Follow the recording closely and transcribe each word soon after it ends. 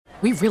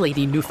We really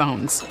need new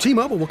phones.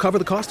 T-Mobile will cover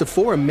the cost of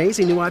 4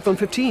 amazing new iPhone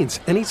 15s,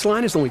 and each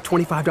line is only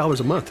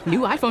 $25 a month. New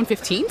iPhone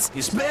 15s?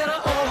 It's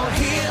better over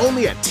here.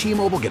 Only at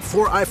T-Mobile, get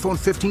 4 iPhone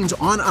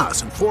 15s on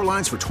us and 4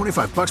 lines for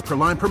 $25 per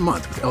line per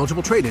month with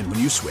eligible trade-in when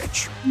you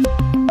switch.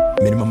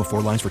 Minimum of 4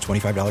 lines for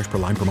 $25 per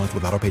line per month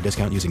with autopay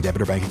discount using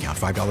debit or bank account.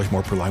 $5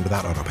 more per line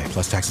without autopay,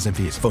 plus taxes and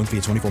fees. Phone fee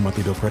at 24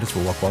 monthly bill credits for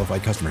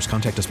well-qualified customers.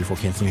 Contact us before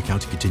canceling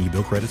account to continue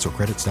bill credits or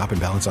credit stop and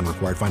balance on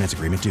required finance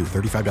agreement due.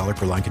 $35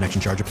 per line connection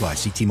charge applies.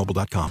 See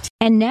T-Mobile.com.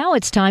 And now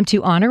it's time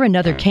to honor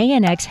another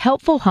KNX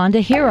Helpful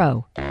Honda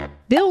Hero.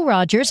 Bill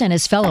Rogers and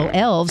his fellow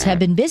elves have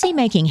been busy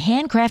making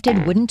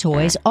handcrafted wooden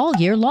toys all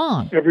year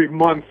long. Every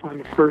month, on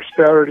the first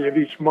Saturday of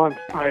each month,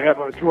 I have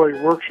a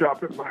toy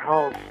workshop at my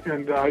house,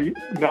 and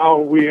now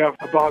we have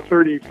about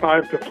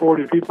 35 to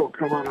 40 people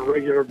come on a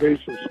regular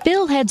basis.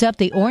 Bill heads up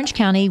the Orange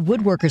County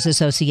Woodworkers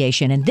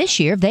Association, and this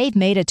year they've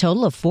made a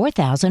total of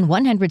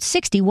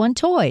 4,161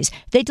 toys.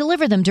 They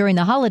deliver them during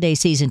the holiday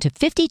season to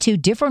 52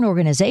 different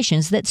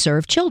organizations that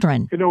serve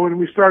children. You know, when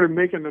we started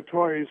making the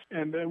toys,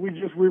 and we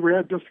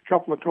had just a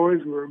couple of toys.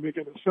 We were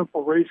making a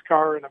simple race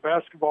car and a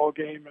basketball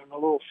game and a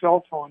little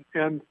cell phone.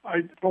 And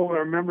I told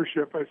our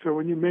membership, I said,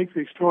 when you make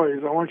these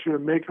toys, I want you to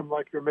make them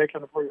like you're making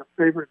them for your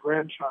favorite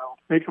grandchild.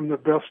 Make them the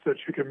best that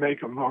you can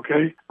make them,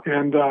 okay?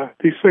 And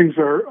these things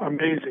are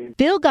amazing.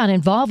 Bill got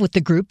involved with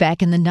the group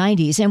back in the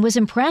 90s and was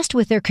impressed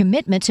with their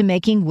commitment to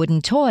making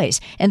wooden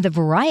toys. And the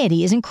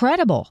variety is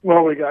incredible.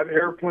 Well, we got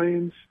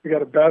airplanes, we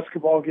got a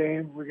basketball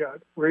game, we got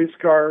race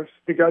cars,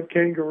 we got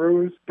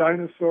kangaroos,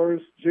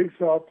 dinosaurs,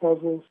 jigsaw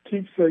puzzles,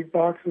 keepsake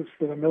boxes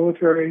for the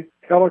military,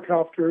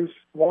 helicopters,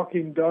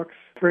 walking ducks,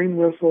 train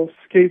whistles,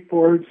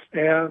 skateboards,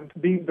 and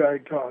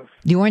beanbag toss.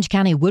 The Orange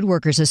County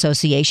Woodworkers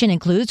Association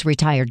includes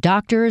retired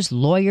doctors,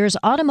 lawyers,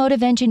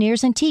 automotive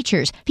engineers, and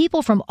teachers,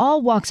 people from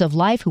all walks of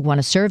life who want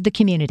to serve the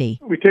community.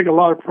 We take a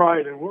lot of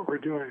pride in what we're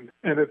doing,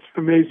 and it's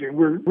amazing.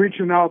 We're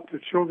reaching out to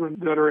children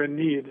that are in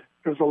need.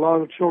 There's a lot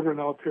of children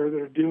out there that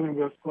are dealing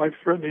with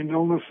life-threatening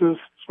illnesses.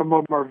 Some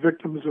of them are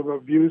victims of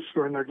abuse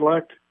or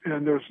neglect,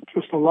 and there's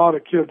just a lot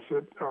of kids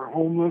that are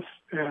homeless,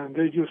 and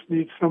they just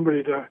need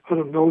somebody to let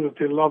them know that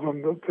they love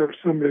them, that there's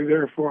somebody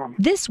there for them.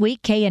 This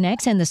week,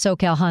 KNX and the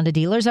SoCal Honda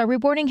Dealers are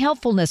rewarding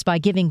helpfulness by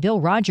giving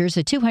Bill Rogers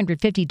a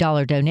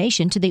 $250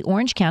 donation to the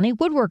Orange County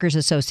Woodworkers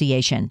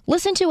Association.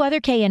 Listen to other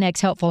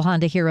KNX Helpful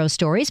Honda Hero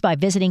stories by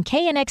visiting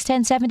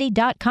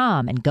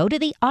KNX1070.com and go to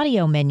the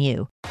audio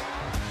menu.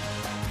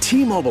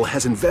 T-Mobile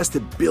has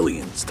invested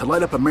billions to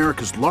light up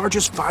America's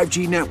largest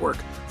 5G network,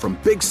 from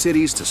big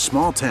cities to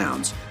small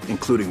towns,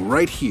 including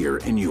right here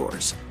in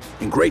yours.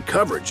 And great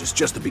coverage is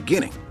just the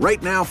beginning.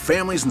 Right now,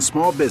 families and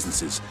small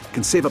businesses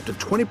can save up to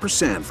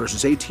 20%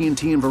 versus AT&T and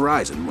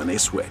Verizon when they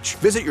switch.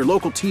 Visit your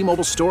local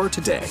T-Mobile store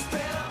today.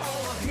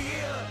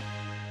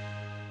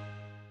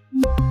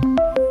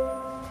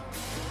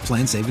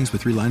 Plan savings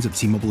with 3 lines of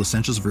T-Mobile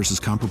Essentials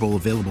versus comparable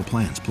available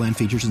plans. Plan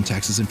features and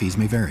taxes and fees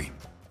may vary.